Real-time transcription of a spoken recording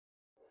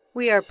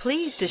We are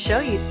pleased to show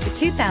you the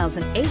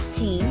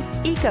 2018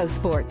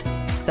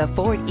 EcoSport. The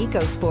Ford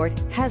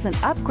EcoSport has an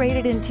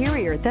upgraded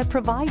interior that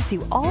provides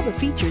you all the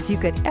features you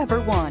could ever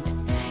want.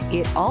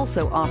 It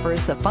also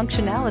offers the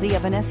functionality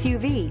of an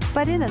SUV,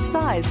 but in a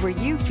size where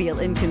you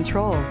feel in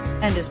control,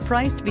 and is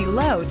priced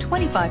below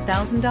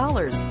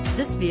 $25,000.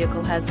 This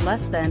vehicle has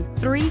less than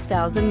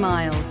 3,000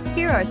 miles.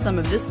 Here are some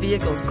of this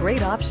vehicle's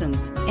great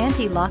options: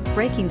 anti-lock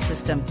braking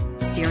system,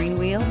 steering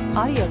wheel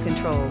audio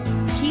controls,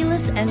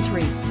 keyless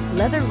entry,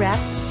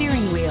 leather-wrapped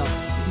steering wheel,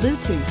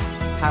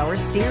 Bluetooth, power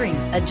steering,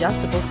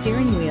 adjustable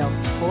steering wheel,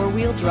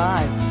 four-wheel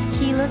drive,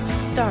 keyless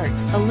start,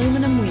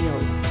 aluminum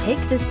wheels. Take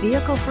this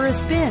vehicle for a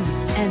spin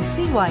and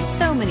see why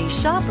so many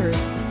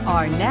shoppers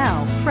are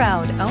now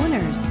proud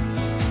owners.